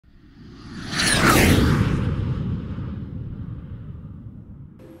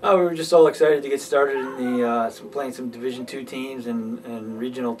We were just all excited to get started in the playing some Division II teams and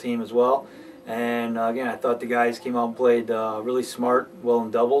regional team as well. And again, I thought the guys came out and played really smart, well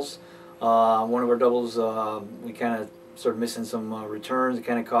in doubles. One of our doubles, we kind of started missing some returns. It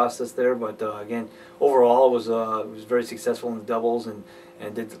kind of cost us there, but again, overall it was very successful in the doubles and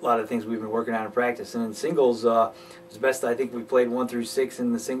did a lot of things we've been working on in practice. And in singles, it was best. I think we played 1 through 6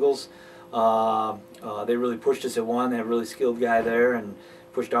 in the singles. They really pushed us at one. They had a really skilled guy there and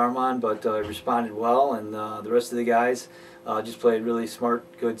pushed Armand, but responded well. And the rest of the guys just played really smart,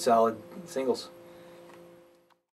 good, solid singles.